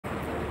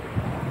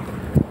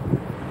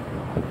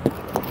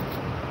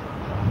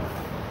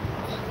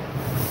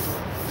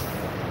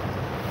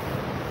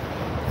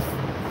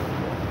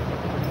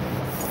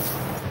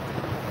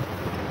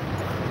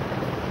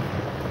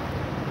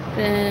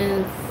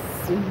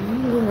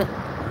சாப்பிடுங்க.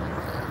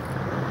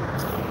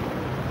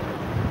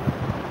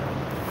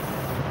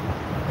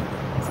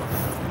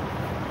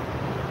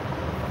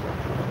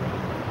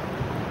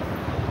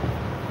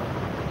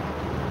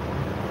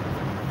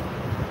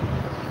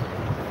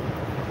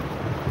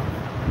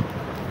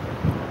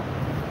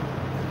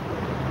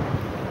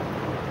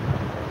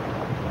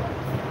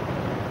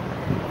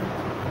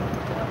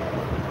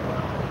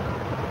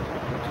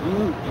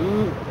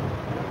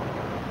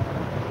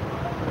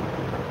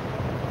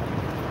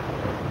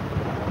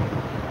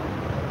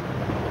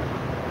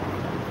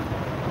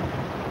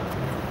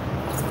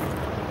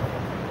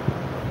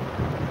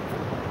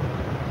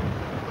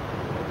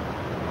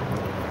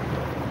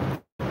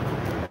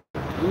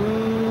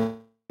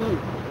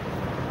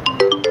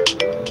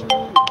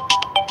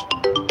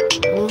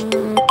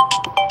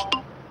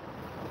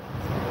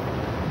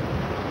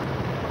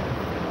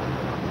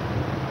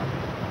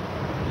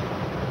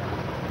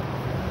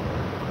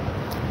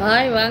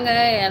 ஹாய் வாங்க,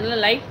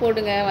 எல்லாம் லைக்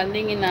போடுங்க.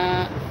 வந்தீங்கன்னா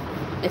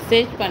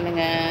மெசேஜ்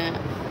பண்ணுங்க,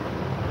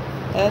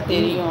 அதான்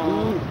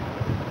தெரியும்.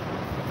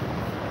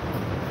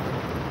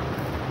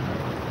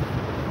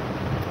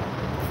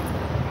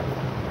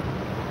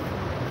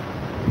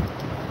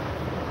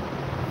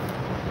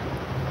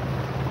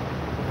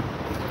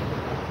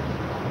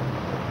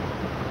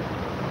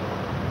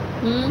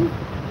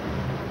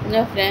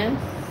 என்ன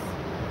ஃப்ரெண்ட்ஸ்,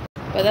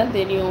 இப்போதான்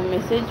தெரியும்.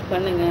 மெசேஜ்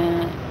பண்ணுங்க,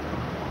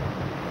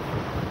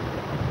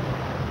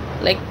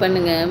 லைக்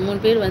பண்ணுங்க. 3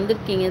 பேர்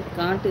வந்திருக்கீங்க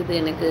காட்டுது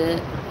எனக்கு.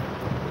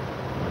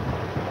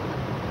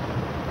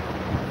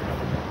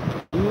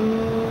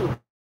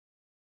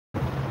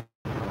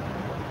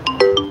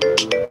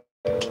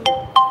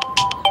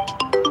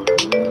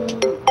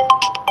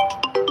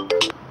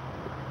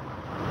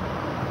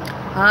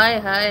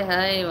 ஹாய் ஹாய்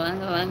ஹாய்,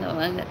 வாங்க வாங்க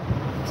வாங்க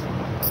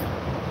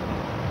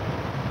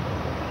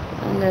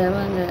வாங்க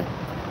வாங்க.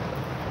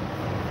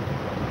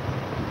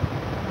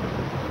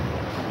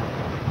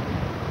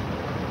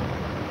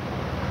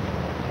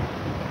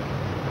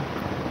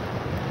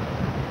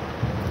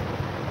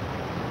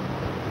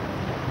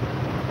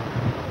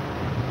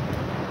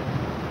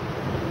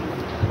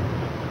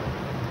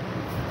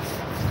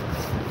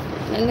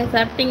 எங்க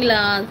சாப்பிட்டீங்களா?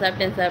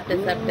 சாப்பிட்டேன்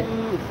சாப்பிட்டேன் சாப்பிட்டேன்.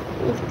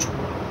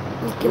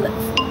 நிக்கல,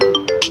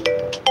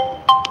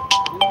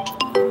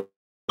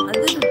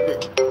 அது இருக்கு,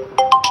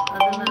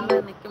 அதனால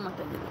நிக்க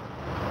மாட்டேங்குது.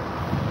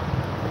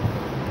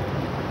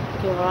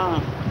 ஓகேவா?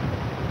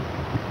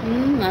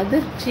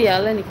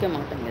 அதிர்ச்சியால நிக்க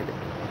மாட்டேங்குது.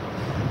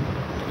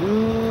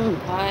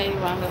 ஹாய்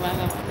வாங்க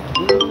வாங்க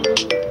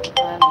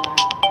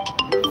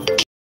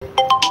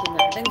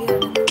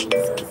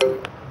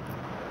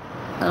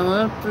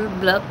அதனால ஃபுல்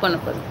பிளாக் பண்ண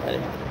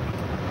பாரு,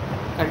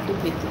 கட்டி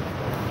போயிடுச்சு.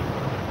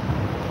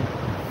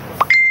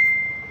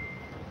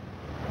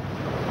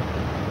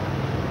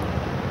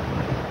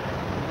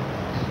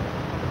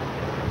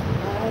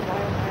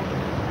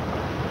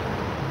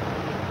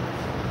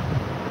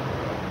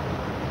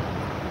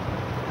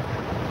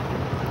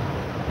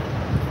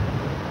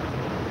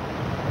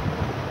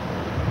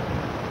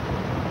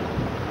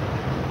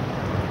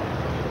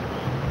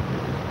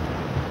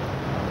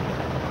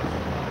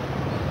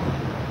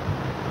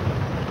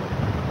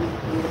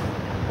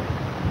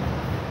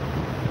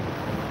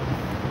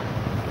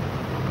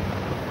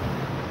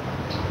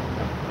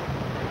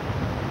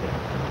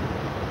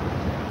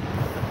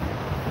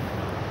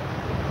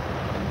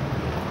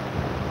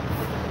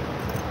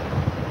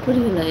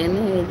 புரியல, என்ன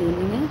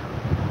எழுதிங்க?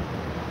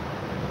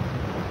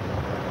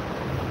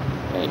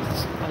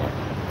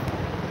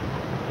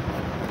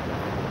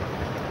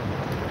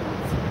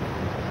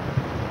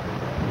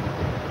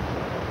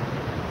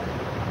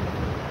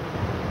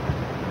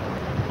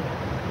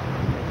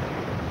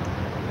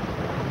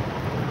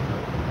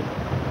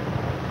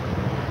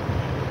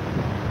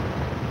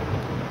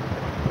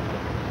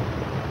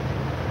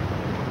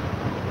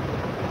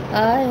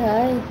 Hi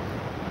hi.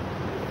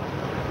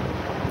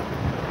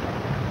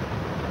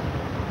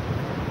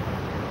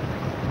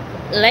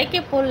 லைக்கே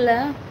போடல,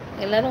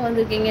 எல்லாரும்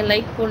வந்திருக்கீங்க.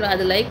 லைக் போடல,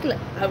 அது லைக்கில்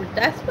அப்படி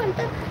டச்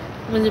பண்ணிட்டா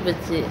முடிஞ்சு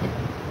போச்சு.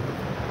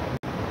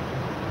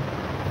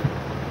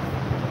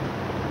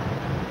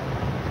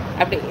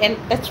 அப்படி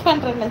என் டச்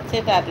பண்ணுறேன்னு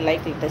வச்சுட்டு அது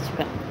லைக்கில் டச்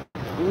பண்ண.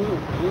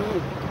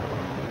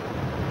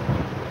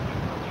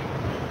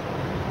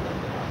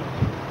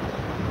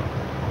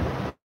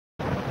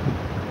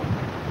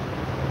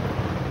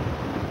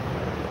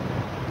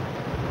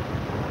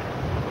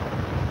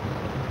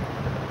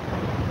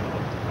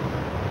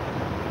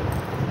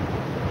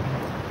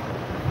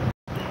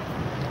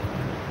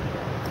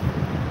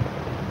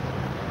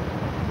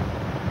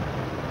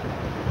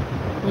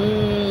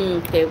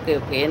 ஓகே ஓகே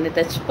ஓகே, என்னை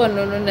டச்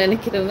பண்ணணும்னு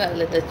நினைக்கிறவங்க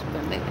அதில் டச்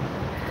பண்ணுங்க.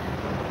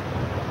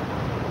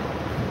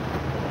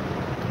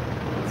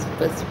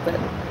 Super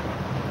super.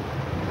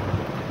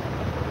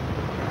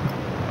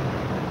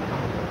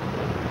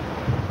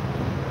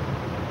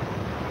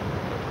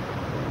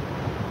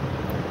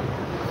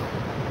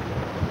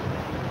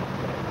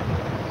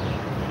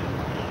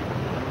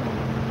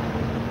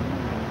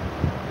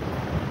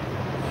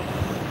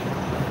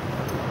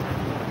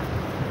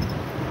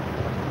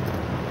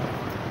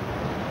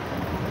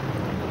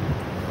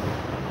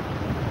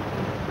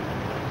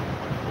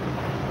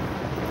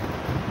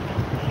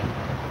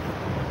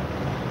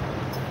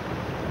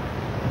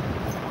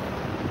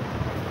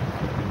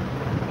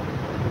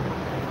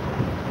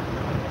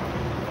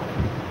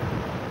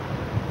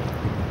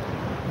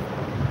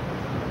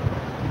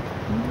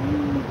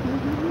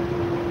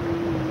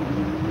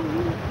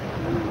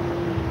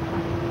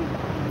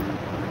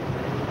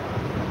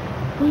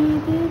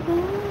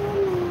 இதுதானா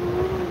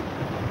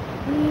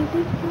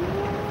இது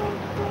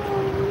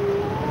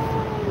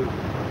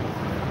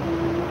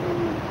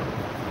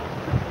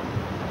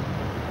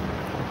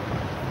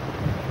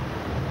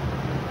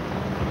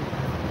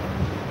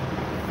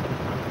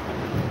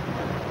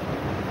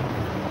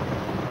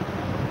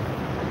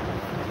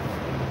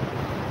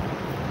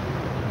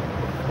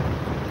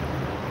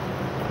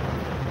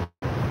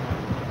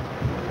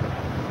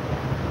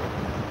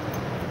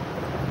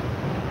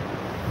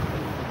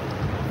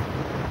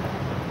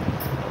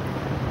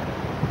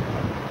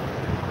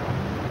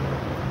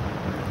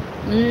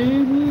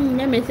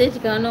ஏன் மெசேஜ்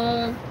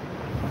காணோம்?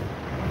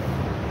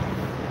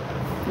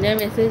 ஏன்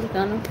மெசேஜ்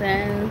காணோம்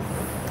ஃப்ரெண்ட்ஸ்?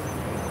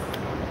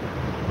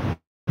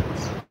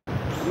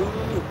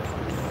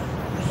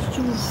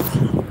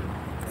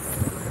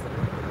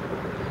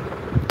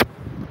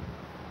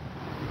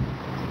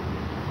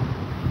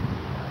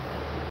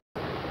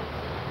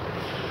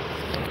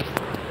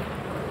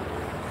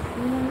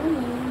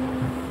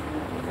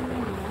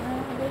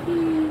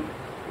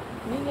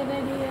 நீங்க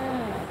ரெடியா?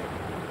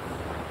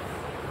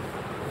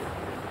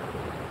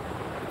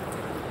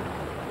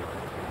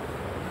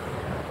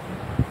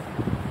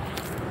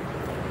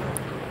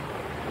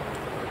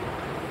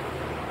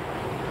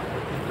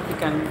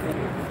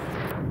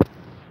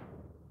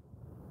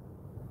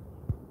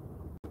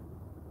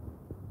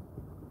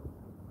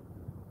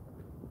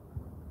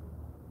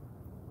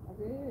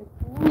 அது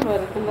ஃபோன்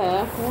வருதுல,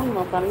 ஃபோன்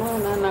பண்ணா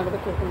நான் கூட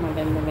கேட்க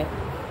மாட்டேன். இந்த மாதிரி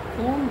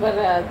ஃபோன் வர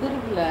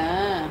அதிர்வில்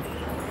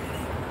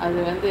அது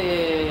வந்து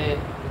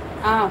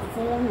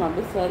ஃபோன்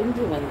அப்படியே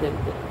சரிஞ்சு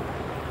வந்துடுது.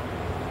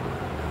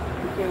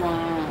 ஓகேவா?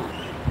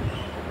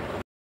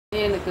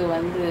 எனக்கு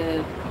வந்து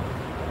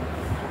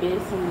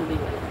பேச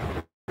முடியல.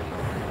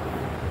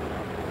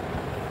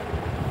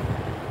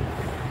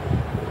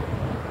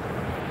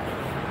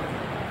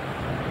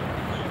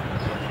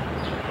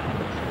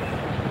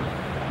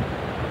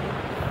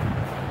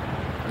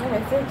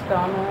 மெசேஜ்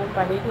காணும்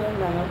பண்ணிகிட்டே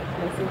இருந்தாங்க.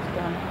 மெசேஜ்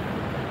காணும்.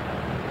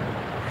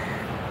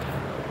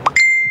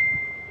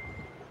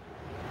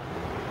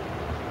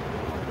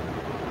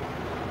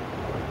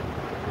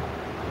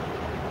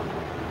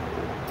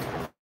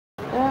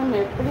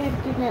 எப்படி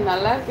இருக்கீங்க?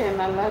 நல்லா இருக்கேன்,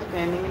 நல்லா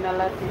இருக்கேன். நீங்கள்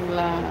நல்லா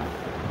இருக்கீங்களா?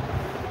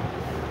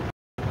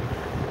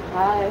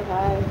 Hi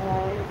hi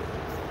hi.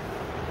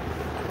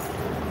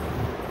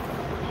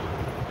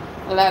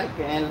 நல்லா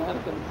இருக்கேன்,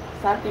 எல்லாருக்கும்.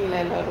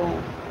 சாப்பிட்டீங்களா எல்லாரும்?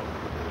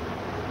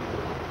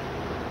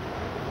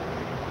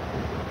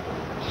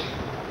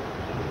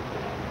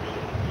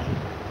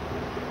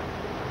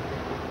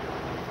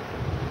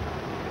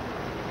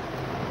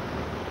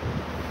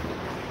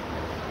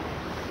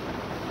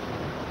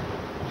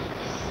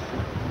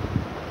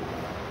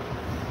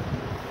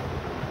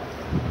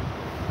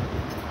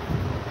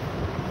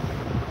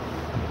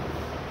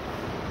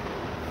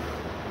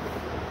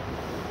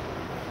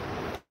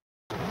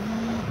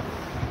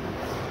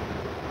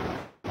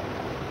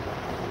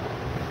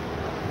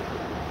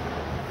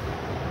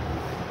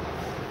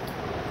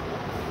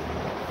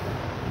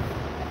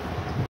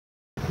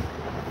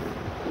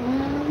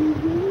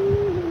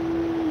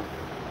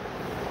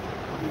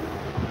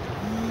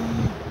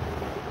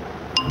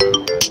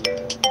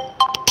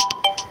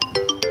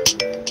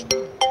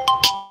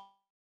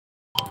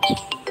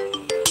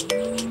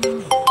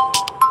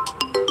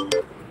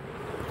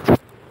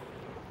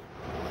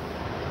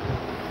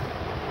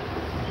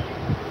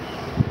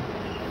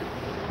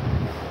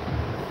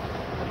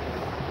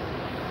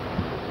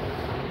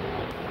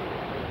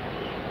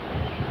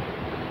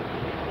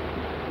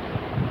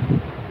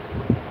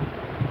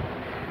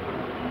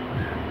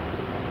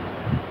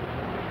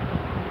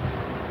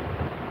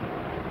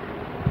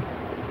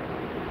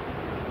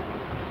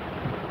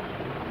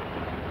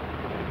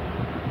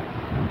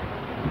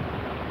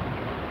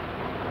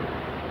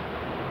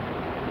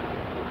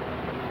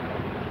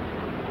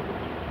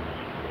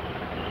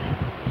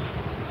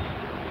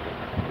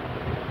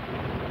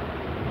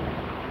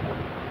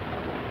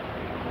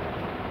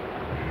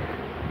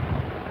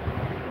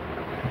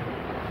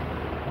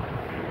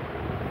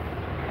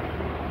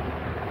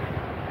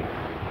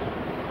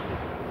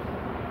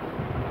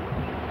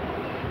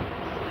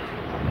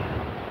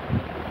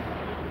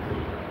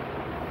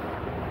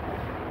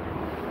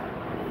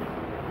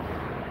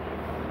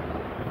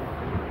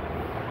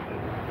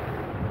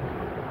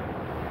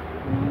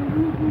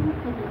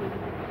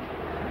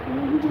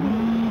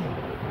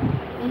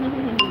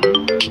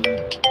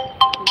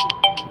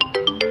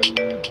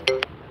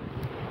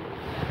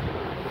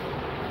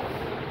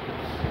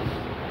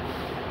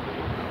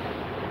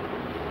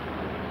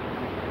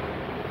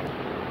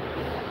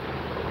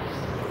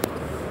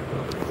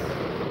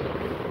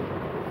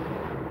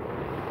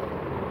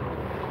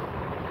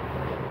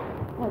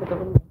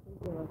 அதுக்கப்புறம்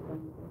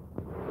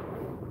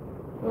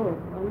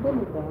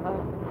வந்துருக்கா?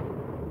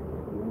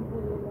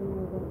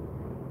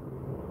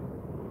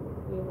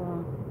 ஓகேவா?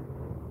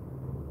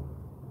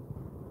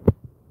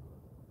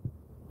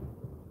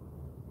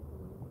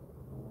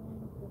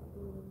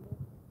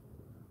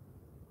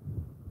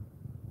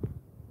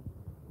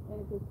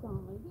 எனக்கு இது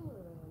கம்மியாக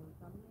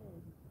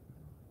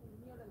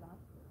இன்னையோட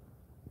லாஸ்ட்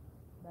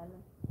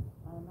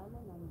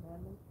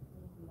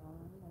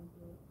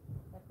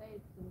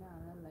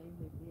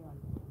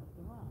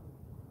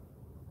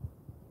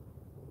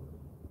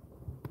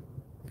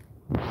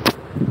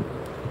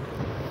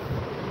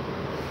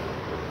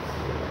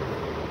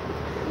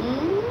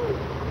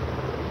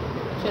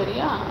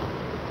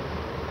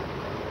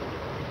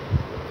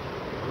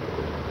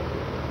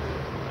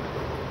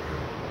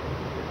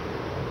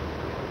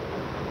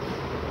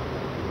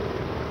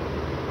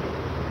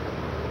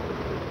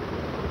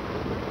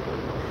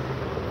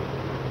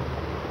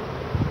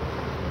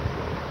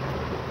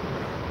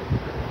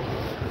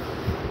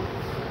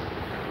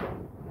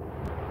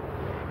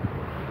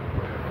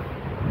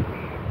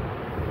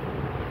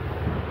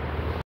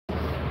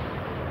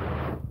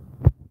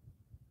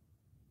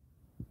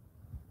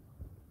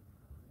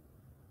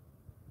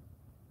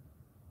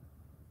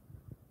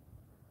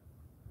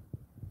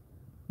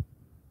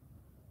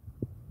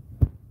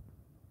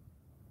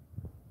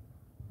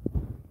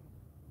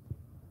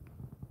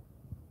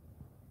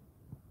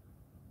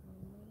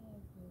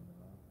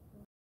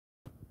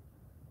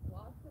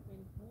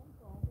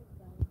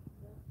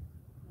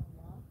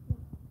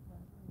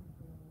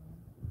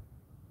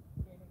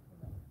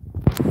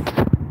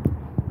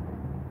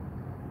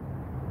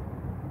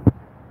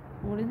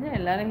முடிஞ்சால்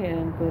எல்லோரும்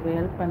எனக்கு ஒரு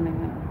ஹெல்ப்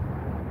பண்ணுங்கள்.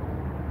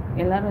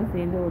 எல்லோரும்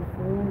சேர்ந்து ஒரு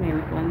ஃபோன்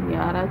எனக்கு வந்து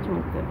யாராச்சும்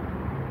ஒருத்தர்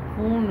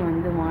ஃபோன்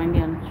வந்து வாங்கி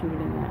அனுப்பிச்சி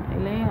விடுங்க.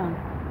 இல்லையா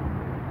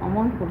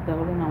அமௌண்ட் கொடுத்தா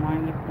கூட நான்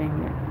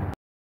வாங்கிப்பேங்க.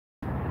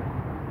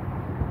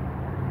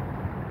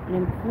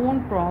 எனக்கு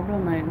ஃபோன்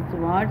ப்ராப்ளம்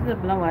ஆகிடுச்சு.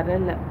 வாட்ஸ்அப்லாம்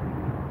வரலை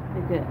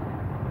இது.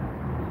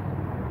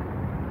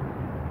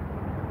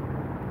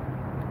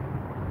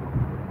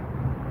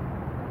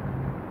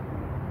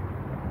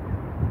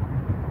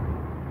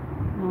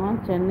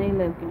 நான்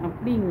சென்னையில் இருக்கேன்.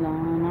 அப்படிங்களா?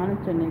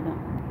 நானும் சென்னை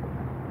தான்.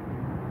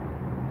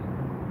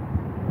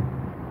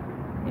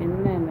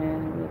 என்ன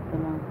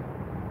நேரத்தெல்லாம்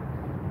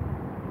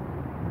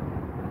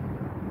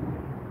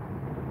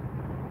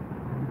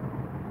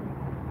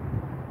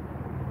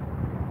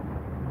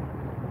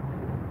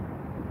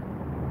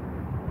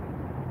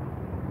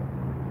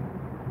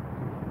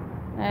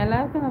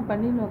எல்லாருக்கும் நான்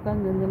பண்ணின்னு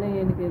உட்காந்துருந்தேன்னா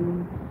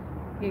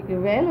எனக்கு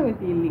வேலை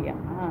வெட்டி இல்லையா?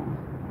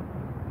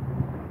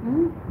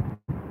 ம்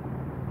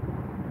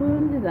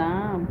புரிஞ்சுதா?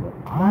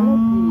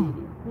 பாலாஜி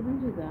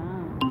புரிஞ்சுதா?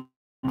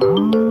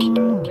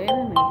 வேலை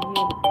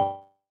நிறைய இருக்கு.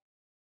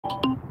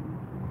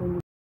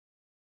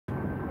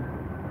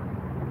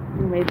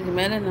 இதுக்கு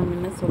மேலே நம்ம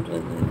என்ன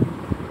சொல்கிறது?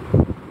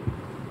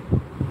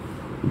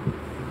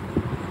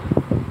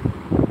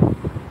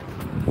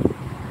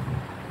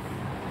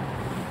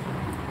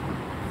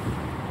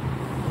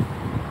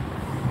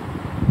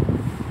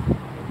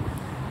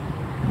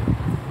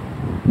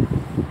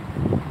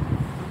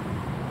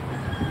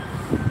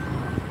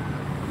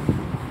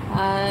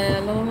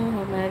 Hello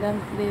madam,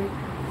 please.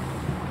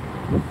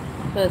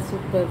 Super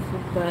super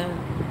super.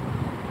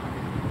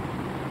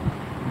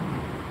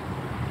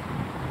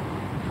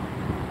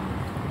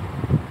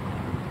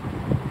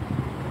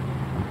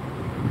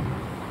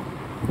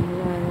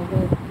 நல்லா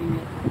அழகாக இருக்கீங்க.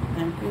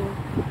 தேங்க்யூ.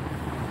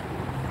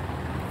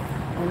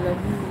 I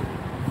love you.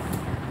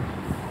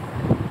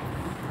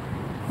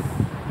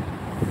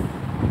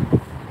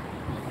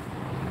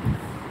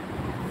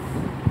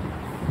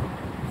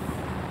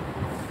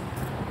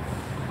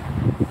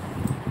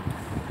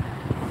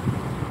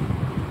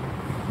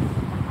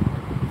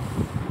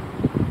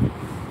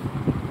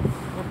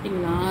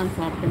 சாப்பிட்டீங்களா?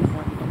 சாப்பிட்டேன்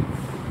சாப்பிட்டேன்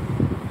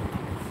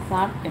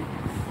சாப்பிட்டேன்.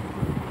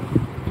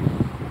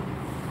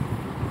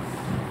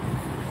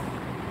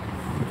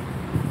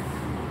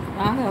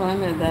 வாங்க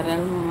வாங்க,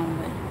 தாராளமாக வாங்க.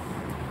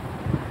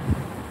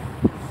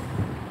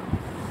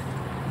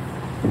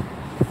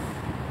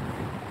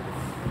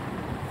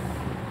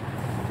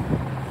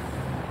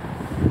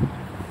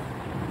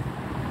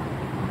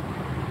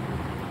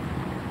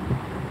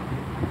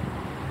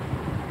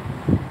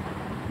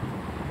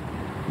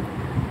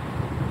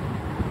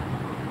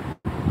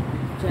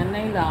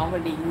 சென்னையில்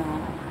ஆவடிங்கண்ணா.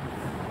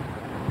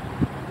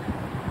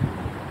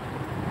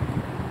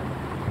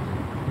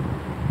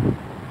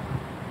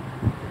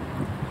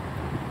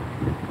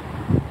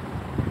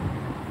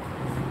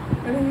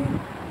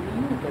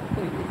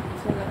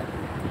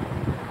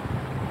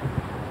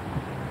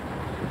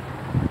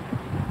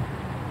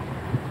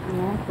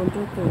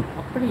 குன்றத்தூர்.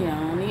 அப்படியா?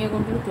 நீங்கள்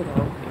குன்றத்தூரா?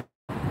 ஓகே.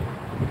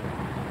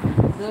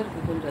 சார்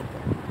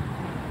குன்றத்தூர்.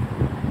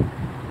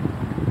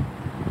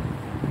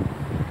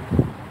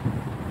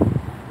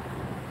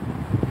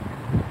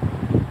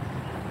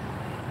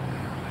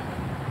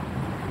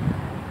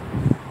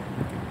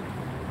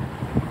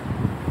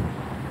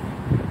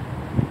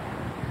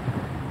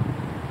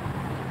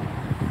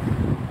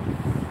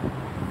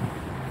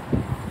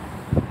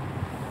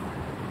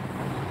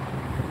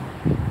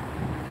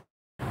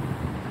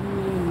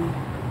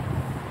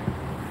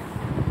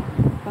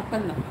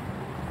 பக்கம்தான்.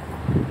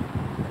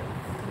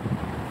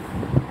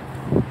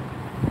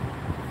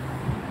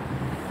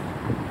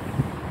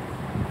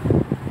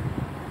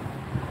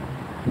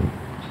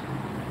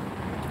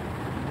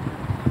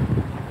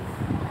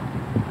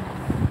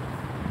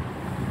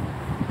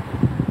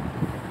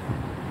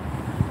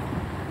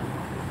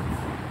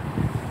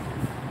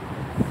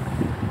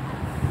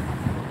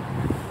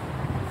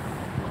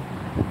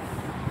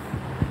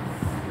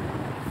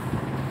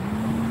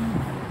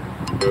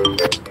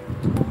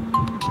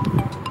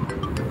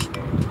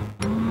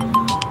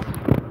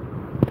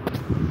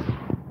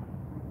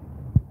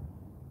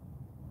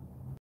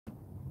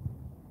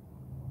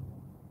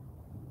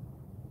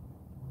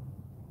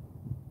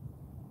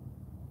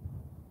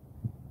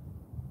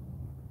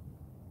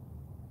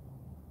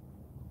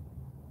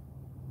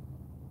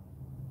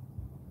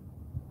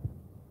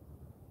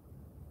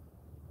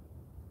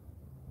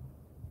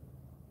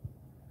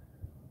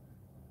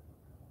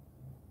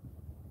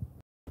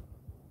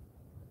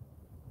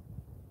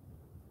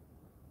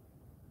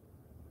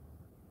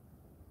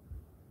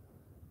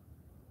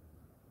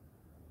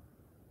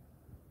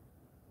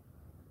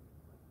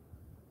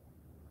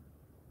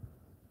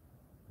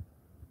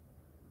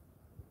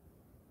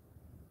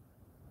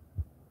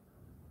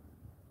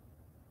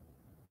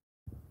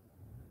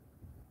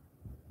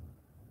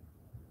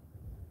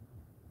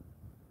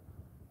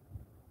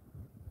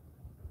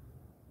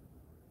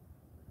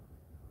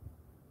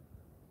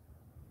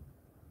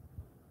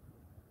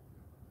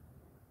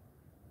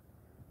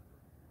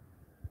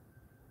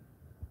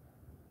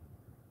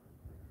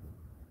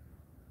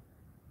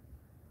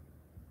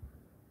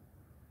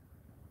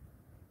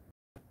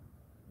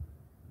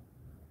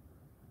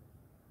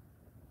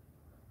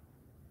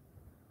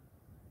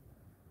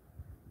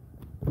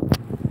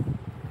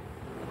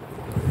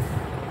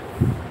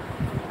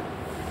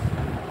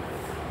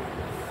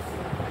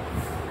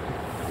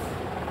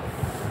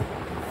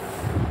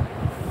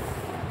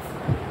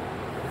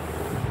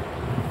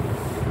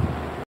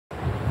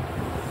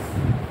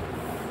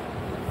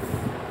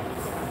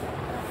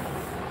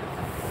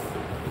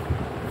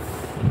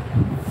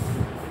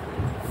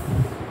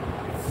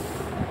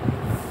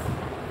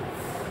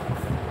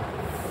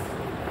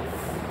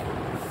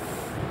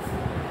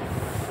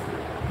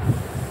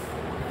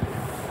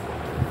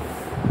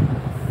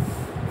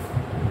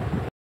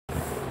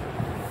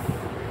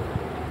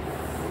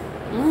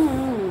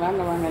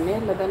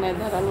 தானே,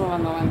 தாராளமாக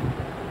வாங்க வாங்க.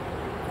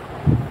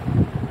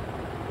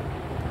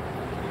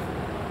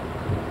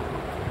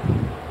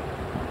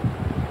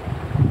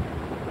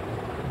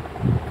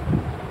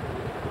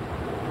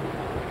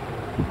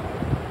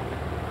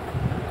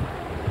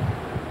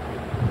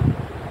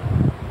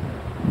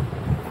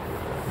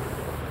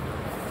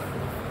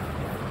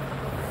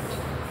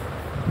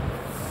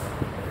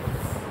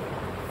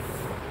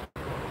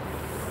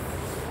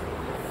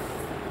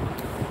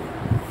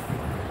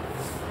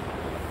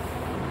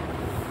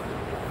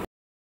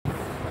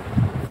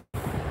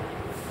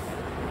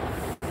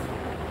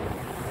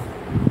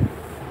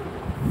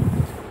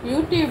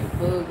 யூடியூப்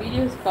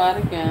வீடியோஸ்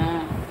பாருங்க.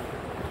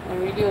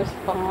 வீடியோஸ்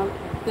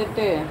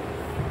பார்த்துட்டு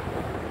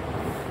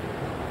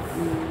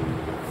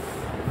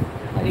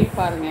நிறைய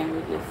பாருங்கள். என்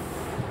வீடியோஸ்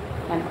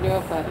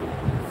கண்டிப்பாக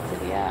பாருங்கள்.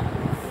 சரியா?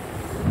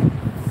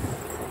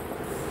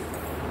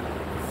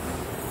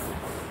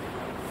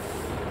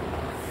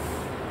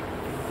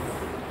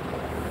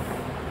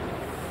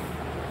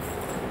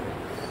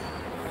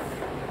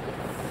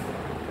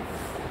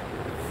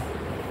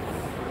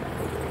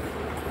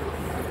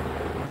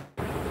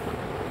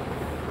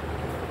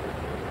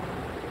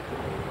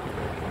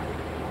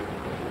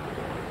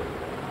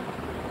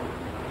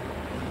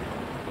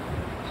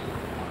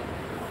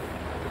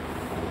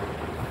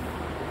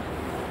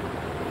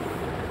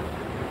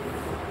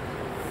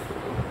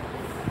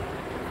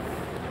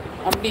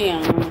 அப்படியா?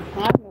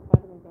 பாருங்கள்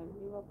பாருங்கள்,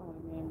 கண்டிப்பாக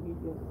பாருங்கள் என்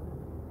வீடியோஸ்.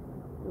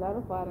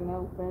 எல்லோரும் பாருங்கள்,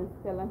 உங்கள்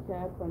ஃப்ரெண்ட்ஸ்க்கு எல்லாம்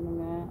ஷேர்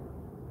பண்ணுங்கள்.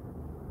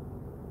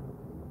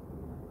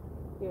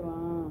 ஓகேவா?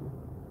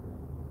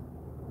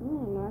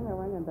 வாங்க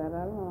வாங்க,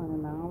 தாராளமாக வாங்க.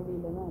 நான்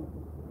ஆவடியில் தான்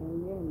இருக்கேன்,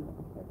 எங்கேயும் இல்லை.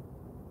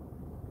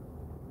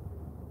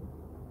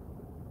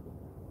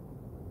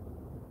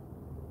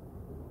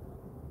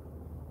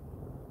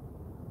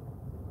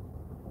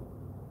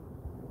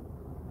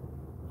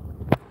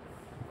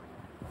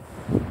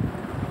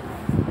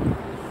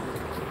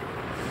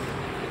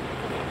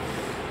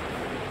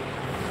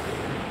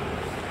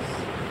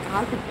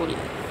 ஆட்டுப்பொடி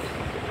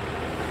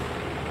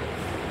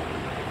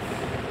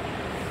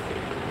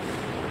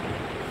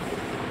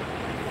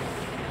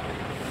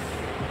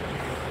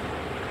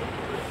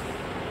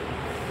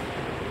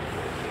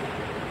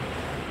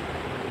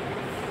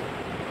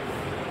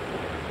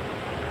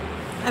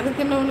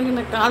அதுக்குன்னு உனக்கு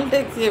நான் கால்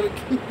டாக்ஸியை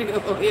வைக்க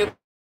முடியும்?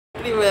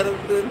 எப்படி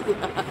வருது?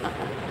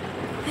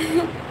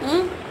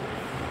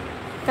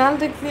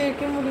 கால் டாக்ஸியை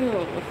வைக்க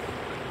முடியும்?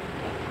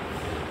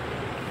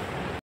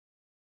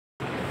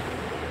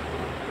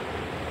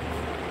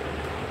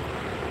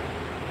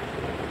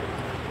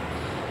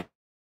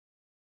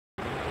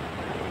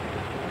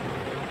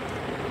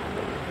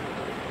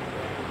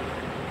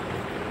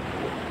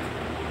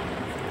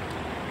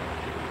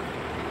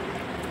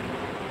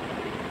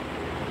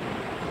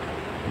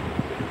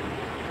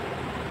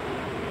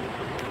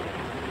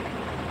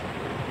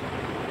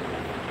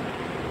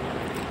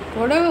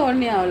 புடவை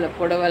ஒன்றே ஆகல,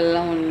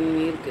 புடவெல்லாம் ஒன்று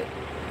இருக்குது,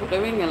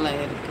 புடவைங்கெல்லாம்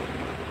இருக்குது.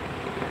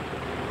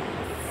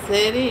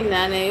 சரி,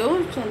 நான்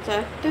யோசித்தேன்,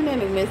 சட்டுன்னு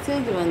எனக்கு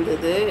மெசேஜ்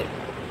வந்தது.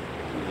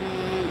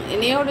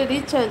 என்னையோட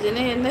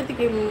ரீசார்ஜுன்னு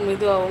என்னத்துக்கு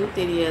இதுவாகவும்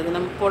தெரியாது.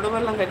 நம்ம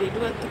புடவெல்லாம்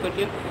கட்டிட்டு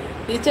கட்டியும்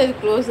ரீசார்ஜ்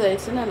க்ளோஸ்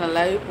ஆகிடுச்சுன்னா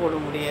நல்லாவே போட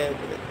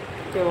முடியாது.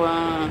 ஓகேவா?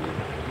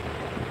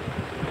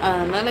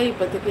 அதனால்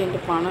இப்போதைக்கு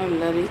என்கிட்ட பணம்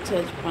இல்லை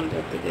ரீசார்ஜ்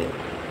பண்ணுறதுக்கு.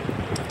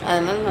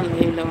 அதனால் நான்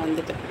லைவில்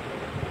வந்துட்டேன்.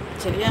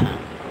 சரியா?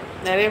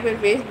 நிறைய பேர்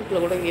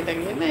ஃபேஸ்புக்கில் கூட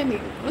கேட்டாங்க, என்ன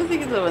இன்னைக்கு இவ்வளோ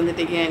சீக்கிரத்தில்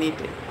வந்துட்டீங்க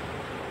அன்னிட்டு.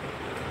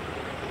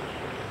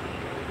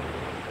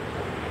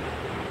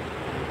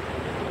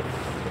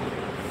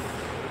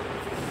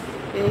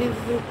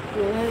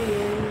 ஃபேஸ்புக்கில்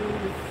என்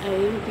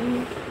ஐடி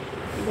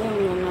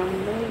உங்கள்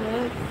நம்பரை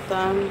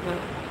தாங்க.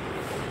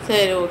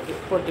 சரி, ஓகே,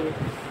 போட்டு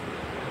விடு.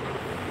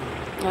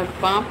 நான்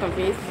பார்ப்பேன்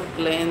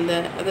ஃபேஸ்புக்கில்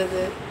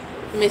அதாவது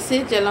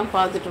மெசேஜ் எல்லாம்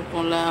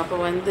பார்த்துட்ருப்போம்ல, அப்போ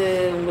வந்து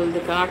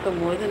உங்களது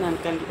காட்டும் போது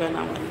நான் கண்டிப்பாக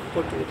நான் வந்து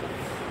போட்டு விடுறேன்.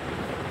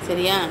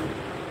 சரியா?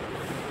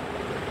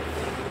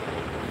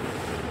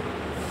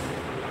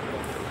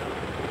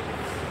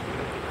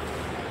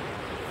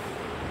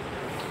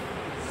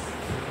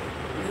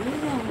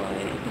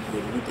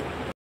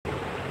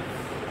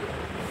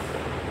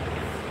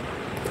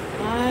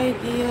 Hi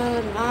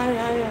dear, hi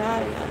hi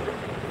hi hi.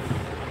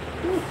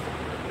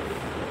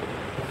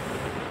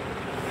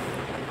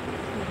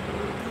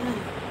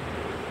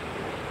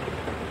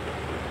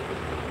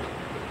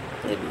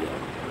 தெரியும்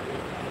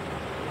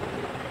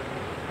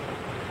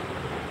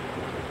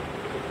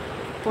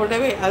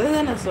புடவை,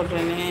 அதுதான் நான்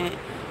சொல்கிறேனே.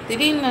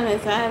 திடீர்னு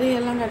நான் சாரீ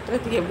எல்லாம்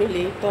கட்டுறதுக்கு எப்படி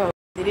லேட் ஆகும்.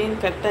 திடீர்னு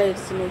கட்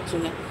ஆகிடுச்சுன்னு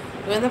வச்சுங்க.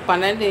 இப்போ வந்து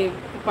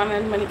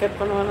 12 மணி கட்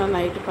பண்ணுவானா,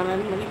 நைட்டு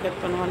 12 மணி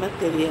கட் பண்ணுவானா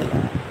தெரியலை.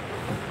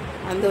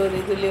 அந்த ஒரு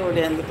இதுலேயே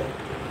ஓடியாந்துட்டேன்.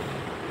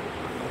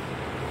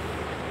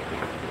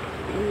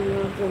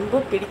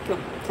 ரொம்ப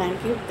பிடிக்கும்.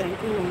 தேங்க்யூ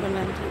தேங்க்யூ, ரொம்ப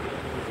நன்றி.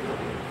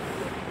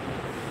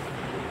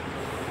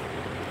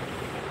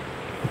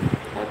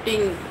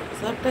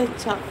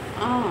 சாப்பிட்டாச்சா?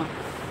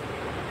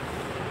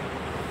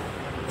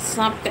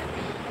 சாப்பிட்டேன்.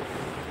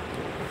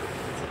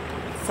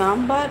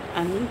 சாம்பார்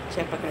அண்ட்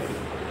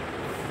சேப்பக்கிழங்கு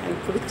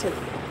எனக்கு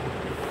பிடிச்சது.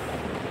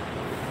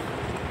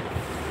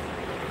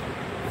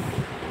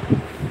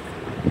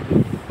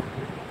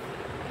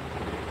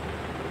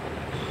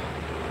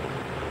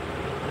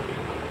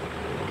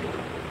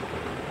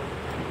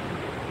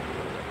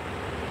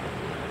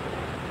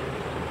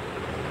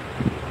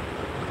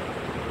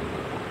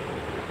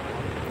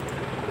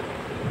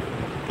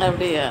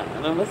 அப்படியா?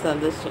 ரொம்ப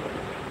சந்தோஷம்.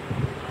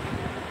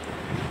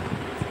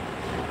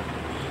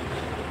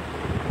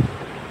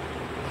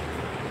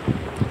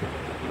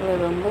 உங்களை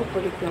ரொம்ப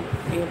பிடிக்கும்.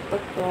 எப்போ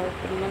கால்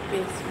பண்ணால்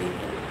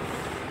பேசுவீங்க?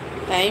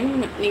 டைம்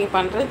நீங்கள்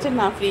பண்ணுறச்சு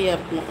நான் ஃப்ரீயாக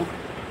இருக்கணும்.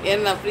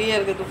 ஏன்னா நான் ஃப்ரீயாக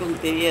இருக்கிறது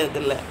உங்களுக்கு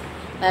தெரியாதுல்ல.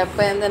 நான்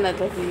எப்போ எந்த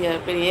நேரத்தில் ஃப்ரீயாக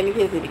இருப்பேன்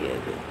எனக்கே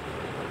தெரியாது.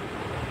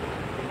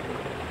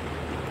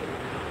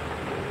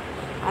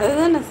 அதை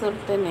தான் நான்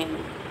சொல்லிட்டேனே.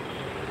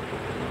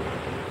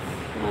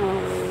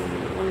 நான்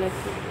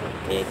உனக்கு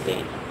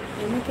கேட்டேன்.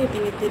 என்ன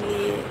கேட்டீங்க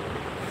தெரியலையே.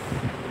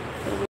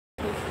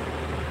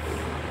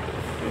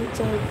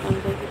 ரீசார்ஜ்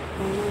பண்ணுறதுக்கு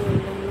பணம்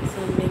இல்லைன்னு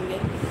சொன்னீங்க.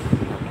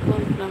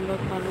 அக்கௌண்ட்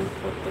நம்பர் பணம்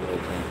போட்டு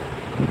விடுறேன்.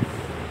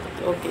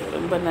 ஓகே,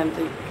 ரொம்ப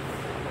நன்றி,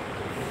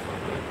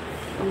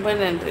 ரொம்ப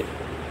நன்றி.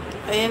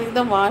 எனக்கு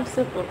தான்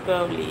வாட்ஸ்அப் ஒர்க்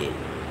ஆகலையே.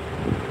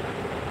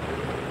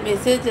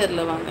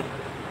 மெசேஜரில் வாங்க,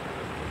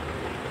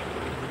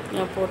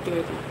 நான் போட்டு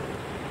விடுறேன்.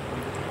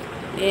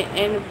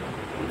 எனக்கு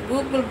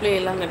கூகுள் ப்ளே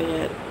எல்லாம்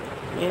கிடையாது,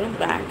 வெறும்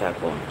பேங்க்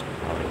அக்கௌண்ட்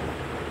அவ்வளோ.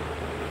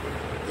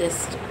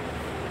 ஜஸ்ட்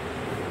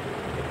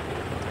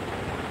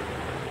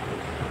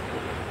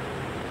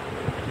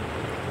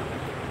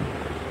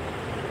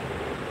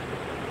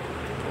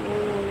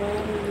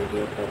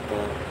வீடியோ பார்த்தா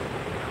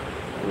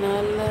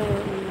என்னால்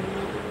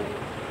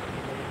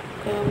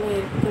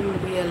இருக்க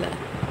முடியலை.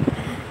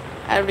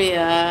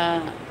 அப்படியா?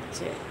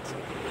 சரி சரி.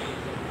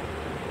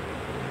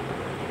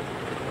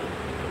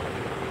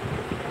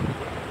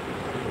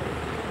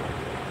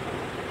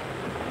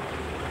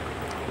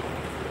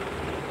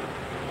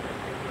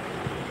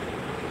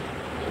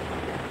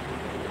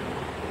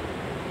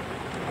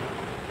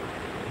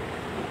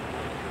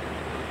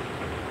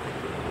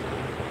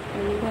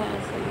 ரொம்ப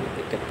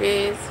ஆசைக்கிட்ட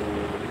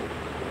பேசணும்.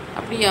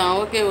 அப்படியா?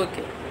 ஓகே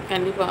ஓகே,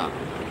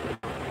 கண்டிப்பாக.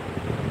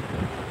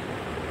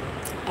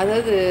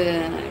 அதாவது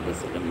எப்படி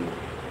சொல்லணும்,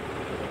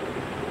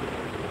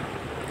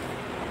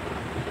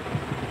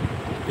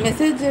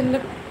 மெசேஜில்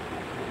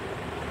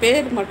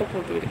பேர் மட்டும்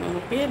போட்டு விடுங்க.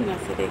 உங்கள் பேர்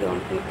நான் சரியாக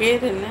உங்கள்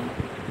பேர் என்ன?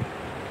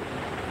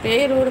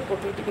 பேரோடு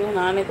போட்டு விட்டுக்கீங்க,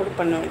 நானே கூட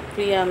பண்ணுவேன்.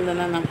 ஃப்ரீயாக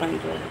இருந்தேன்னா நான்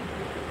பண்ணுறேன்.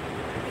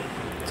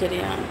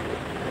 சரியா?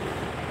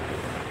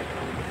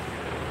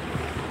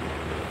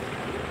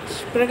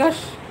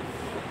 பிரகாஷ்,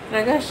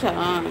 பிரகாஷா?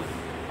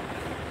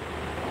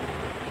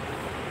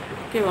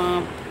 ஓகேவா?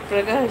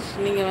 பிரகாஷ்,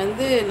 நீங்கள்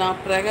வந்து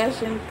நான்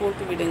பிரகாஷ்ன்னு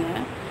போட்டு விடுங்க.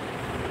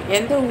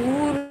 எந்த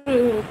ஊர்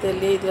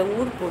தெரியல, இதில்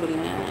ஊர்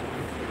போடுங்க.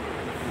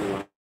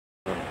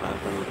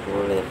 பார்க்கணும்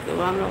போல இருக்குது.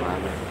 வாங்க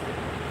வாங்க.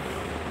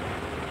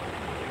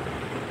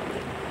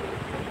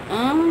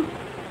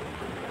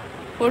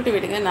 போட்டு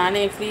விடுங்க,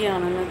 நானே ஃப்ரீ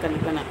ஆனேன்னு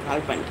கண்டிப்பாக நான்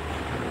கால் பண்ணிட்டேன்.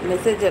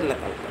 மெசேஜரில்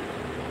கால் பண்ணேன்.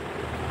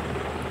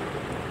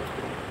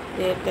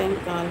 டே டைம்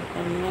கால்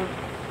பண்ண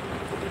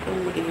பிடிக்க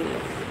முடியல.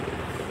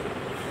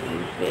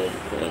 என் பேர்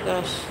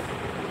பிரகாஷ்.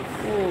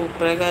 ஓ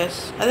பிரகாஷ்,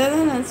 அதாவது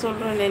நான்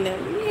சொல்கிறேன்,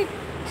 நிறைய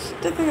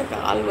இஷ்டத்துக்கு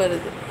கால்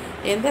வருது.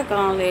 எந்த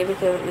கால்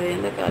எடுக்கிறது,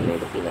 எந்த கால்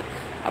எடுக்கல.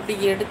 அப்படி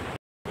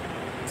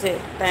சரி,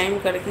 டைம்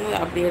கிடைக்கும்போது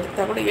அப்படி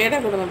எடுத்தால் கூட ஏடா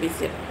கூடமா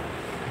பேசிடுறேன்.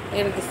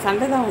 எனக்கு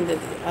சண்டை தான்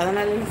வந்தது,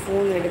 அதனால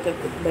ஃபோன்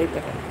எடுக்கிறதுக்கு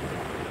பயப்படுறேன்.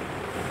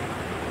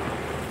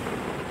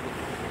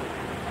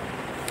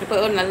 இப்போ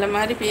ஒரு நல்ல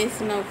மாதிரி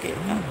பேசுனா ஓகே,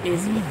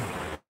 பேசுவேன்.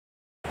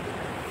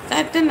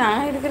 சட்டு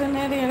நான் இருக்கிற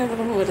நேரம் எனக்கு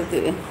ரொம்ப வருது,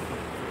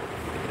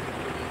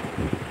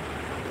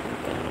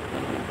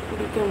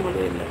 பிடிக்க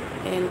முடியல.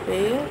 என்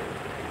பெயர்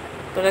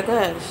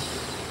பிரகாஷ்.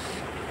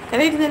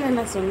 கரெக்ட் தானே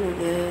நான்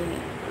சொன்னது?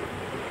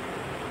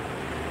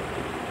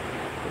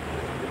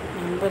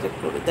 நம்பரை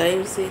கொடு,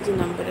 தயவு செஞ்சு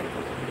நம்பரை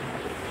கொடு.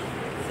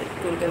 சரி,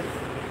 கொடுக்குறேன்.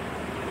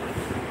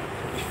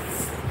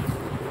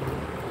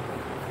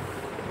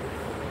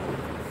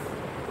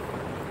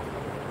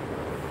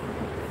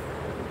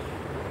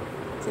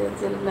 சரி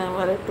சரி, நான்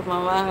வரட்டுமா?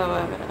 வாங்க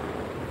வாங்க.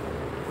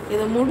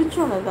 இதை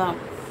முடித்தோன்னே தான்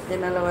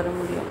என்னால் வர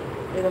முடியும்.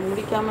 இதை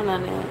முடிக்காமல்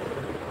நான்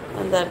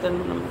வந்து அட்டன்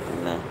பண்ண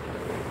மாட்டேங்களா?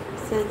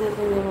 சரி,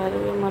 நீங்கள்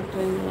வரவே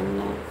மாட்டேறீங்க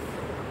என்ன?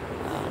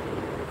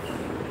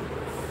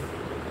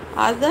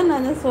 அதுதான்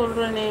நான் தான்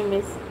சொல்கிறேனே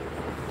மிஸ்,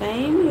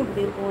 டைம்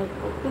எப்படி இருக்கும்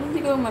இப்போ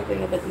புரிஞ்சிக்கவே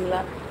மாட்டேங்க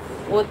பார்த்தீங்களா?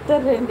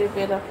 ஒருத்தர் 2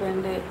 பேரா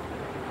ஃப்ரெண்டு?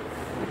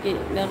 ஓகே,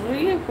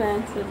 நிறைய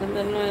ஃபேன்ஸ்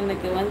இருந்தாலும்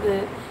எனக்கு வந்து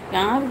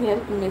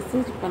யாருக்கு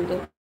மெசேஜ்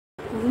பண்ணுறது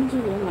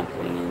புரிஞ்சிக்கவே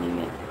மாட்டேறீங்க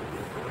நீங்கள்.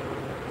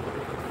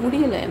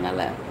 முடியலை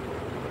என்னால்.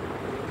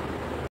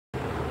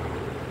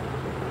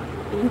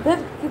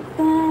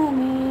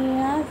 இதற்குத்தானே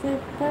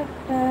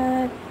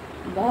ஆசைப்பட்டாய்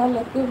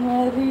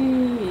பாலகுமாரி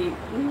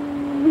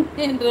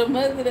என்ற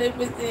மாதிரி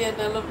பற்றி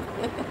என்னாலும்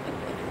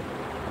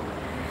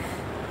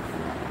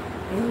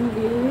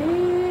இங்கே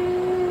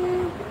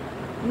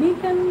நீ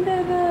கண்ட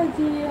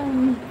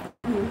ராஜ்யம்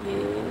இங்கே,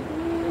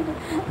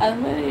 அது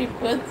மாதிரி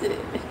போச்சு.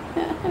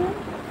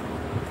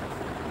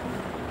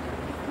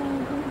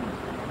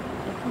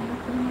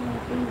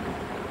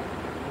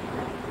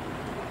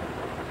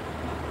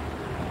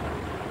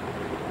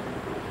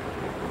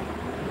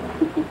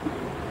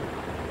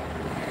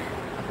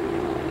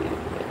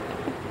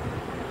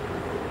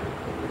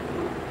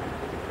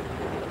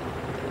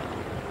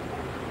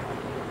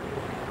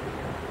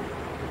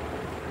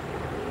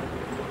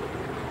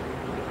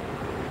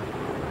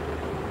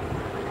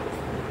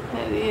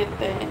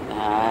 எறியட்டேன்.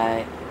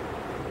 Hi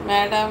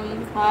madam.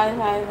 Hi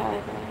hi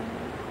hi hi.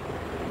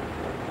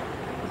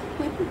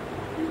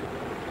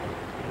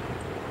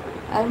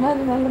 அது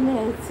மாதிரி நல்லமே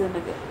ஆயிடுச்சு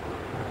எனக்கு.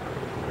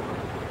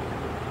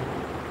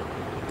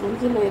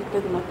 நெஞ்சில்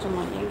இருப்பது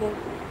மச்சமா எங்க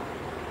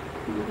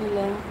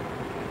இல்லை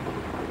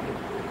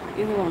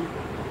இதுவா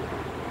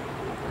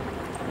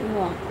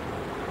இதுவா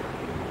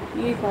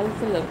இது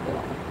கழுத்தில்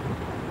இருக்கிறோம்.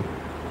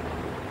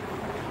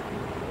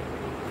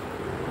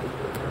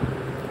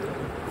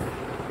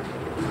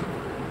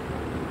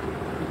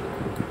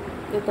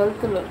 இது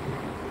கழுத்தில்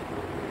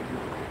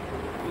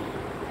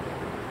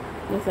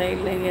இந்த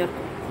சைடில் எங்கே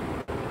இருக்கும்.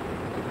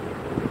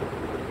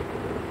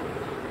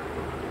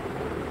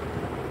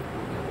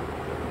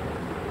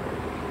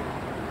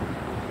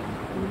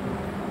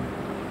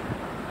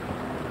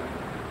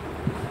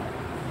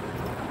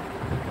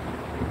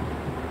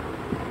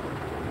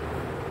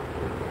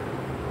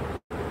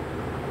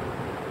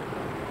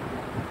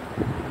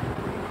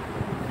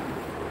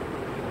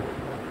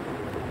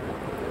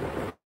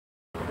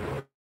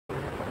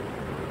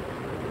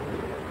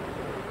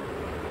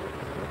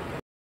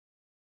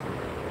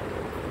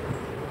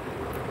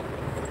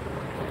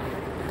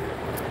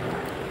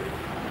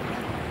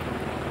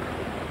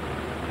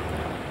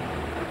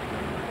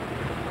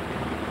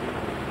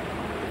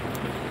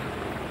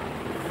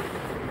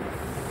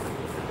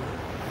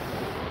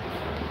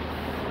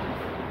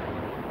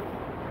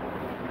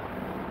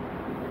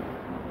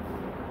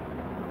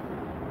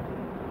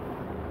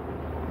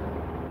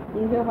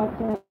 இங்கே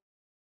வச்சேன்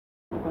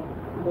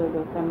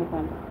கண்ணு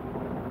கண்ணு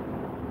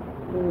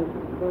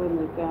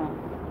இருக்கா.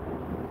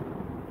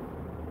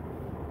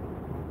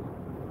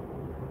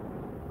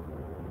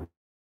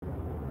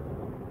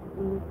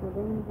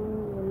 உடம்பு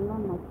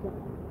எல்லாம் மச்சம்.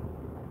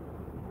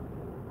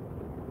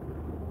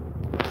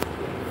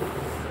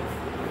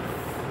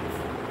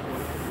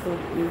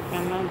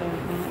 கண்ணாடி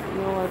இருக்கும்.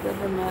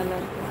 உதடு மேலே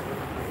இருக்கும்.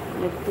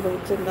 நெத்தியில்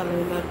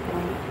உச்சந்தலையில்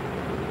இருக்கும்.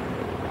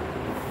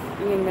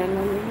 இங்கே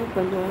என்னென்னு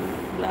கொஞ்சம்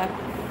பிளாக்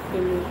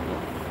பின்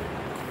இருக்கும்.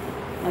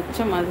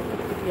 மச்சம் அது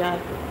குட்டியாக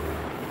இருக்கும்.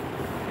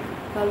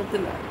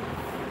 கழுத்தில்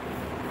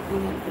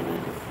இந்த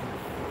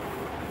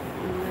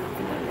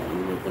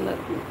இதில்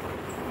இருக்கும்.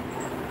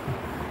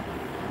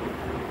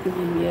 இது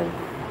இங்கே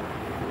இருக்கும்.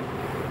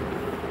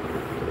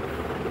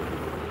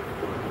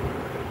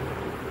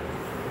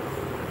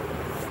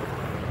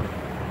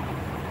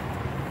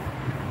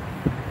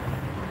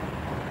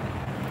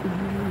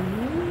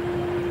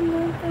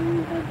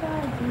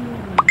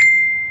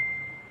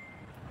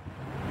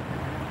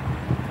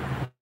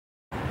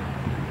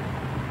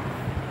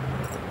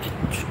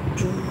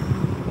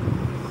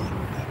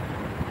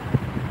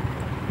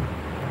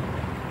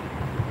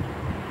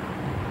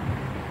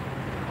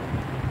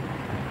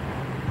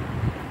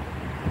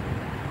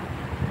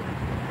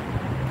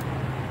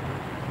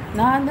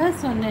 நான் தான்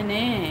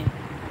சொன்னேனே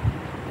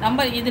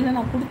நம்பர் இதில்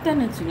நான்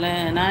கொடுத்தேன்னு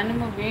வச்சுங்களேன். நான்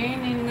என்னமோ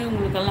வேணுமே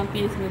உங்களுக்கெல்லாம்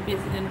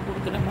பேசுகிறேன்னு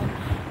கொடுக்குற மாதிரி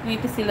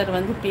வீட்டு சிலர்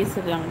வந்து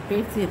பேசிடுறாங்க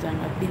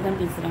அப்படி தான்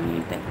பேசுகிறாங்க.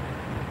 என்கிட்ட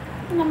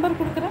நம்பர்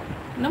கொடுக்குறேன்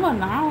என்னமோ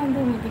நான்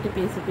வந்து உங்ககிட்ட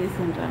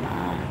பேசுன்றேன்னா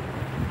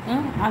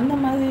அந்த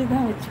மாதிரி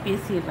தான் வச்சு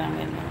பேசிடுறாங்க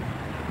என்ன.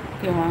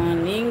 ஓகேவா?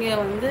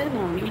 நீங்கள் வந்து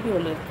நான்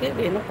வீடியோவில் இருக்க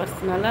வேணும்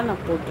பர்சனலாக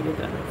நான் போட்டு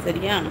விடுறேன்.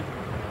 சரியா?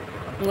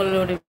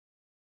 உங்களுடைய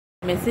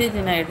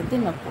மெசேஜை நான்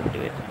எடுத்து நான் போட்டு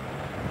விடுறேன்.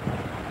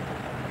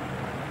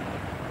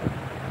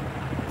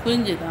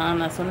 புரிஞ்சுதா?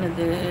 நான்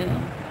சொன்னது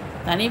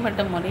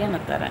தனிப்பட்ட முறையாக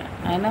நான் தரேன்.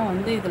 ஏன்னா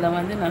வந்து இதில்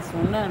வந்து நான்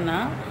சொன்னேன்னா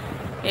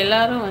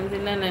எல்லோரும் வந்து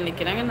என்ன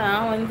நினைக்கிறாங்க,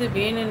 நான் வந்து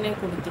வேணும்னே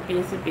கொடுத்து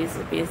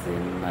பேசு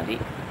இந்த மாதிரி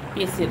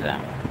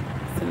பேசிடுறாங்க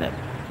சிலர்.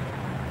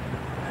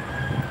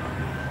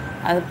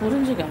 அதை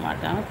புரிஞ்சுக்க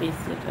மாட்டாங்க,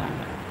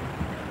 பேசிடுறாங்க.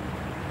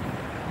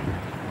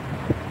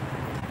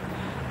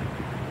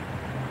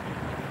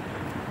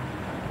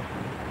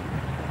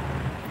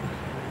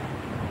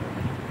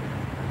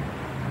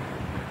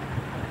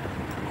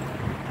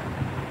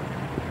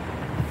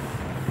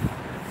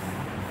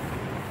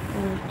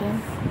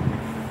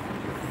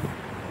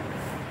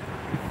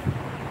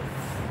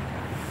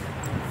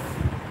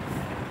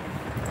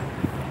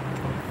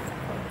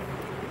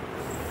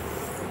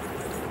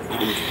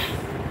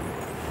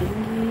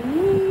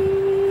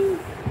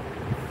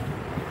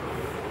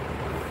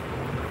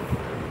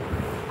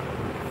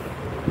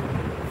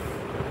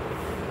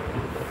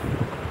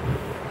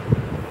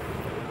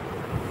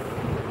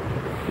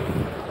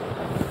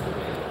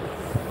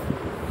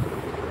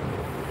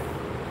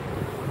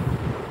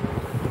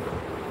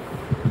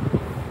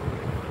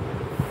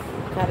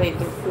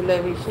 கரெக்டு. சில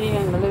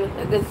விஷயங்களை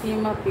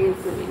ரகசியமாக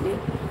பேச வேண்டிய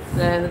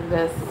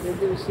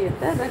இது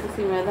விஷயத்த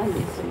ரகசியமாக தான்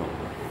பேசணும்.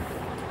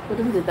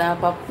 புரிஞ்சுதா?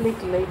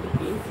 பப்ளிக்கில் இப்படி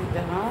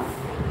பேசிட்டா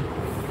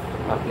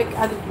பப்ளிக்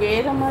அது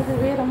வேறு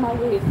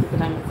மாதிரி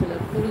எடுத்துக்கிறாங்க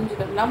சிலர்.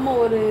 புரிஞ்சுக்க நம்ம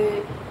ஒரு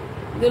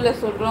இதில்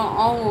சொல்கிறோம்,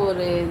 அவங்க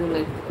ஒரு இதில்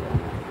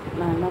எடுத்துக்கிறாங்க.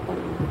 நான் என்ன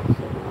பண்ணுறது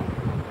சொல்கிறேன்.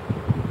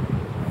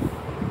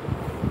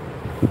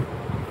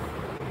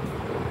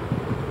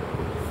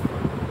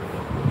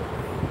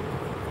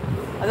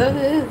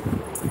 அதாவது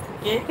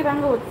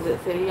கேட்குறாங்க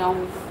ஒருத்தர், சரி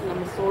அவங்க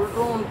நம்ம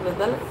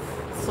சொல்கிறோன்றதால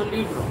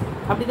சொல்லிடுறோம்.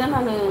 அப்படி தான்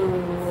நான்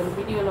ஒரு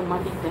வீடியோவில்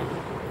மாட்டிக்கிட்டேன்.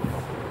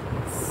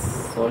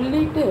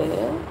 சொல்லிவிட்டு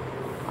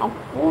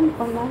ஃபோன்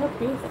பண்ணாங்க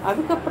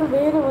அதுக்கப்புறம்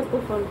வேறு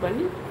ஒருத்தர் ஃபோன்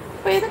பண்ணி,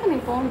 இப்போ எதுக்கு நீ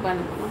ஃபோன்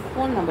பண்ண,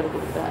 ஃபோன் நம்பர்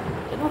கொடுத்தா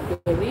ஏதோ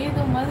பெரிய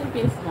இது மாதிரி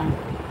பேசுகிறாங்க.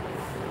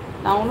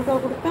 நான் உனக்காக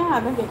கொடுத்தேன்,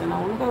 அதான் கேட்டேன்.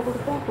 நான் உனக்காக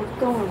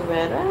கொடுத்தவங்களுக்கு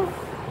வேறு,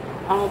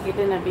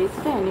 அவங்கக்கிட்ட நான்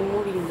பேசிட்டேன், நீ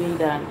மூடி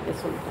வீடான்ட்டு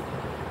சொல்லிட்டேன்.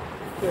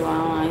 ஓகேவா?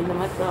 இந்த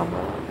மாதிரி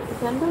ப்ராப்ளம் வந்து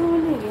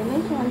சந்திரவள்ளி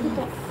கணேஷ்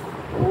வந்துட்டேன்.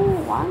 ஓ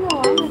வாங்க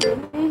வாங்க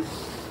கணேஷ்,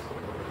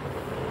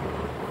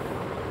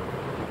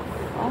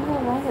 வாங்க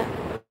வாங்க.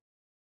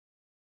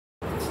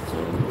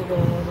 இது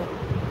வேறு,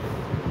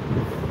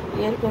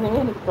 ஏற்கனவே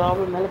எனக்கு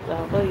ப்ராப்ளம் மேலே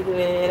ப்ராப்ளம், இது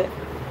வேறு.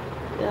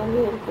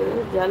 ஜாலியாக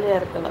இருக்குது, ஜாலியாக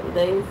இருக்கலாம்.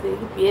 தயவு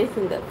செய்து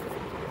பேசுங்க.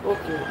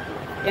 Okay okay.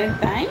 எனக்கு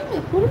டைம்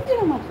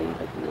புரிஞ்சிட மாட்டேங்க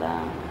பார்த்தீங்களா?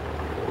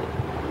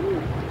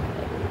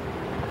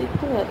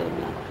 திட்டு வேறு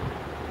என்ன,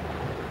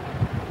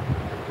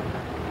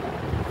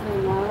 2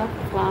 நாளாக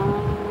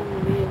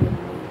காணவே இல்லை.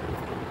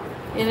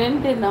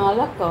 2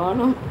 நாளாக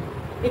காணும்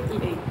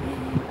இல்லை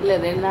இல்லை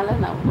 2 நாளாக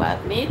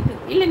நான் நேற்று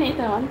இல்லை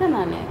நேற்று வந்தேன்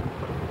நான்.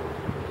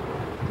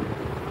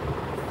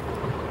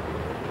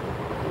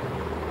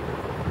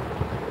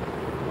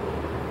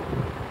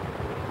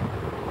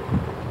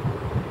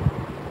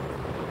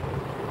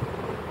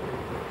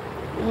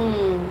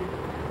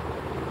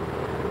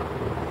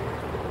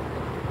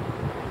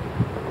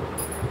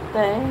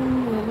 டைம்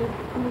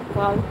இருக்கும்,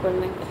 கால்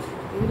பண்ணுங்க.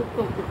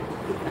 இருக்கும்.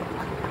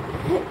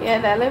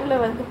 என்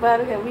நிலவில் வந்து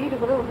பாருங்கள், வீடு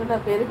கூட ஒன்று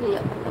நான் பெருக்கல,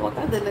 அந்த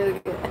உட்காந்துன்னு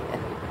இருக்கு.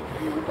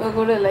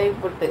 கூட லைவ்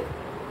போட்டு,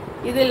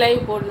 இது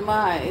லைவ் போடணுமா,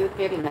 இது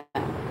கேளுங்க.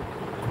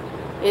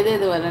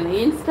 எது வரணும்,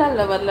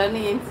 இன்ஸ்டாவில்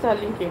வரலான்னு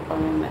இன்ஸ்டாலையும்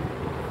கேட்பாங்க. என்ன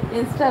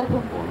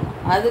இன்ஸ்டாவுக்கும் போகணும்,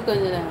 அது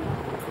கொஞ்சம் நேரம்.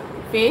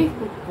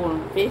 ஃபேஸ்புக்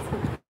போகணும்,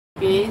 ஃபேஸ்புக்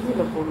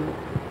பேஜில் போடணும்.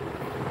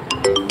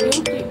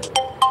 யூடியூப்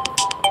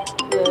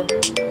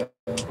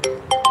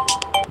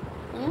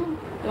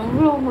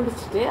எவ்வளோ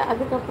முடிச்சுட்டு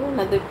அதுக்கப்புறம்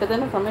நான் இப்போ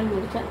தானே கமெண்ட்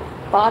முடித்தேன்.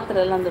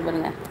 பாத்திரம்லாம் வந்து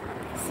பாருங்கள்,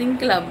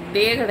 சிங்கில்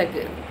அப்படியே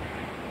கிடக்கு.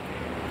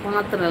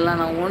 பாத்திரம்லாம்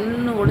நான்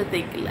ஒன்று கூட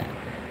தேய்க்கல,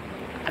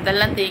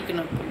 அதெல்லாம்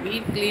தேய்க்கணும். இப்போ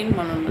வீடு க்ளீன்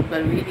பண்ணணும். இப்போ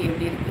வீடு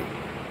எப்படி இருக்குது,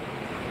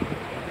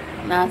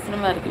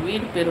 நாசனமாக இருக்குது.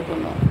 வீடு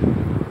பெருக்கணும்.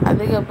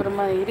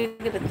 அதுக்கப்புறமா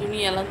இருக்கிற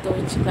துணியெல்லாம்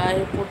துவைச்சி காய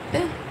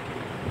போட்டு,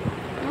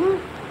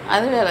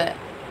 அது வேறு,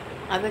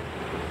 அதை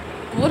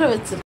ஊற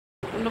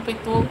வச்சிருக்கேன். இன்னும்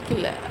போய்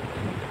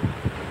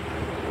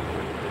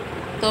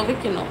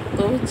துவைக்கணும்.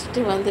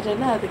 துவைச்சிட்டு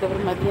வந்துட்டேன்னா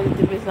அதுக்கப்புறம்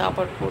மதியானத்துக்கு போய்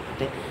சாப்பாடு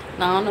போட்டுட்டு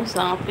நானும்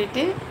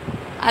சாப்பிட்டுட்டு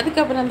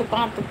அதுக்கப்புறம் அந்த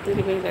பாத்திரம்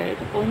திரும்பி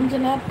கழிட்டு கொஞ்ச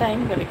நேரம்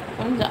டைம் கிடைக்கும்,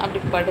 கொஞ்சம்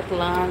அப்படி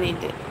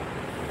படுக்கலான்னுட்டு.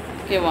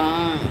 ஓகேவா?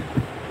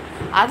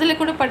 அதில்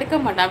கூட படுக்க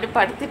மாட்டேன். அப்படி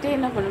படுத்துட்டு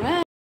என்ன பண்ணுவேன்,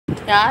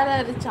 யார்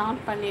யார்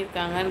சாட்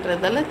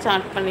பண்ணியிருக்காங்கன்றதெல்லாம்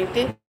சாட்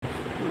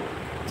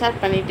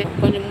பண்ணிவிட்டு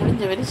கொஞ்சம்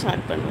முடிஞ்ச வரையும்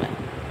சாட் பண்ணுவேன்.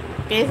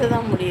 பேச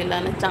தான் முடியல,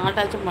 ஆனால்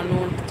சாட்டாச்சும்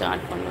பண்ணுவோன்ட்டு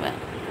சாட் பண்ணுவேன்.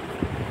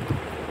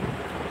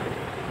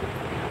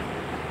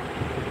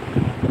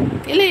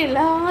 இல்லை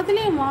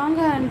எல்லாத்துலேயும்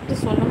வாங்கன்ட்டு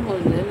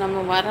சொல்லும்போது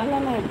நம்ம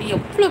வரலன்னா எப்படி,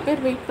 எவ்வளோ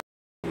பேர் வெயிட்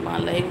பண்ணுமா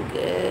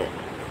லைவுக்கு.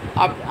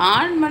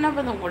 ஆன் பண்ண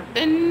பார்த்தா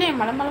உடனே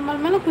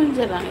மலை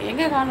குஞ்சிடறாங்க.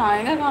 எங்கே காணும்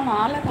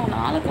ஆளை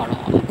காணும்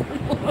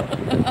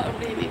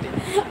அப்படின்ட்டு.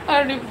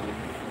 அப்படி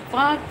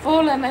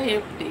போகலன்னா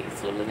எப்படி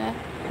சொல்லுங்கள்?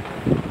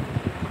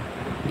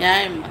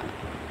 நியாயமா?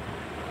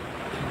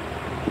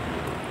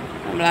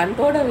 நம்மளை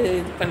அன்போட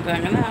இது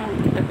பண்ணுறாங்கன்னா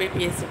அவங்ககிட்ட போய்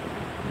பேசணும்,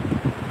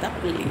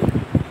 தப்பு இல்லையா?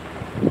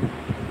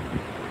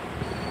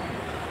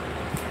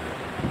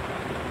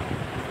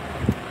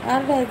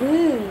 ஆடா இது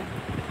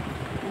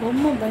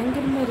பொம்மை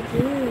பயங்கரமாக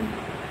இருக்குது.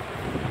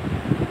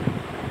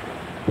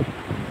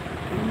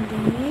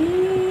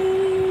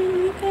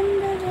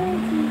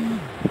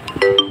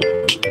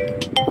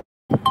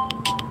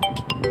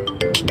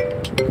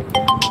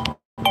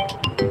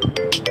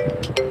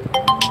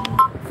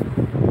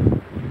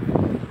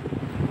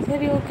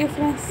 சரி, ஓகே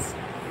ஃப்ரெண்ட்ஸ்,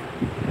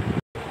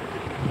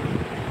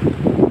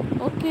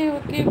 ஓகே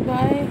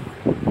பாய்.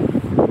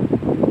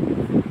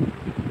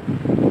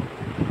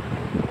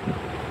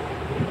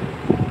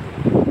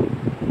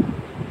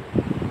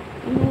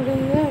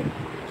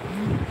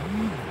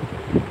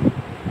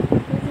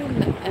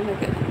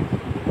 எனக்கு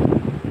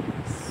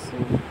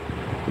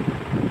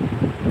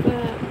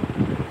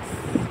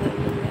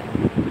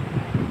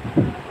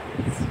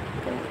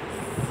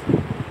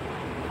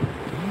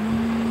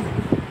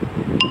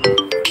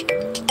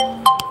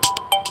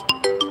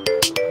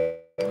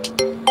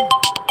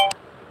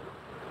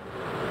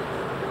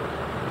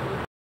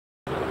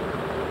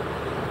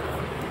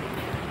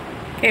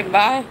ஓகே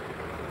பாய்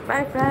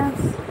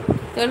ஃப்ரெண்ட்ஸ்.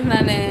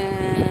 நான்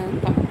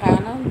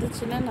பணம்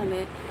வந்துச்சுன்னா நான்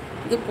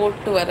இது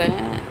போட்டு வரேன்,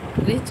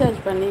 ரீசார்ஜ்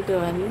பண்ணிவிட்டு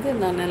வந்து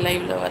நான்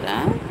லைவில்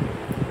வரேன்.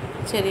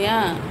 சரியா?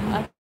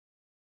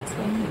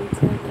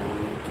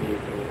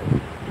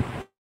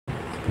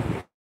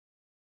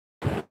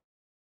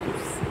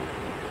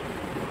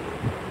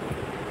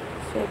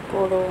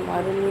 போடுவோம்,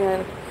 அருமையாக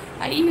இருக்கும்.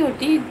 ஐயோ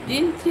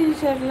ஜீன்ஸ்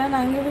டிஷர்ட்லாம்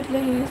நான் எங்கள்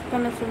வீட்டில் யூஸ்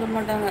பண்ண சொல்ல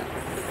மாட்டாங்க,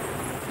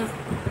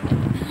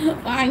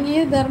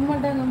 வாங்கியே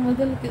தரமாட்டாங்க.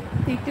 முதலுக்கு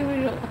திட்டு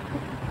விழும்.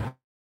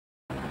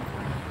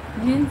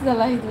 ஜீன்ஸ்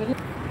எல்லாம் இதுவரை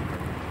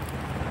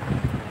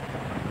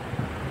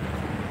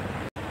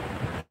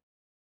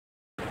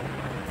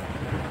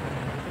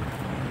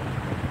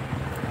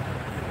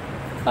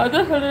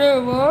அதான்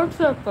சொல்கிறேன்,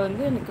 வாட்ஸ்அப்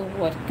வந்து எனக்கு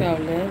ஒர்க்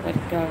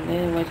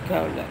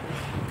ஆகல.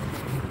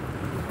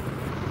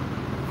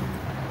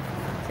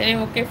 சரி,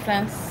 ஓகே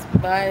ஃப்ரெண்ட்ஸ்,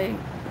 பாய்.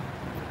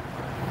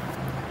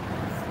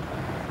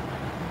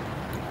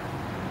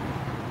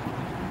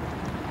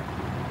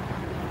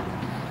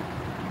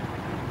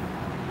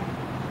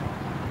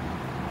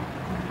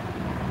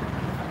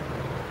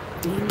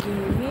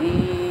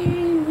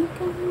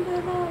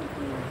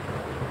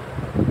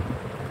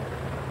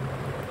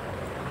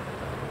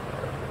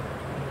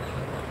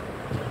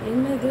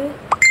 என்னது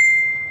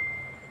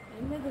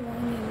என்னது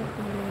வாங்கி என்ன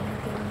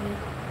பண்ணுறது?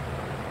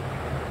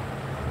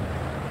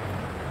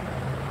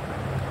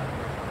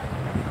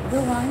 ஏதோ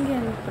வாங்கி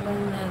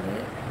அனுப்புகிறாங்க. அது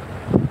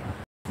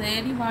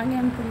சரி, வாங்கி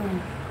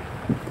அனுப்பணும்.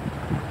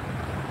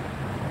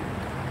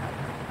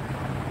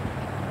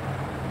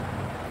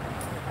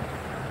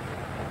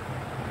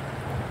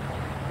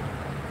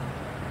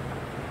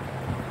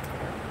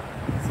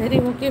 சரி,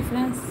 ஓகே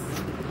ஃப்ரெண்ட்ஸ்,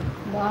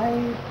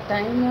 பாய்.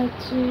 டைம்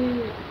ஆச்சு.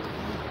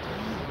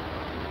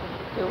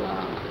 ஓகேவா?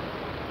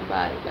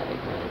 பாய்.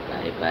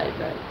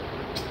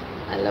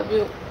 I love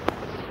you.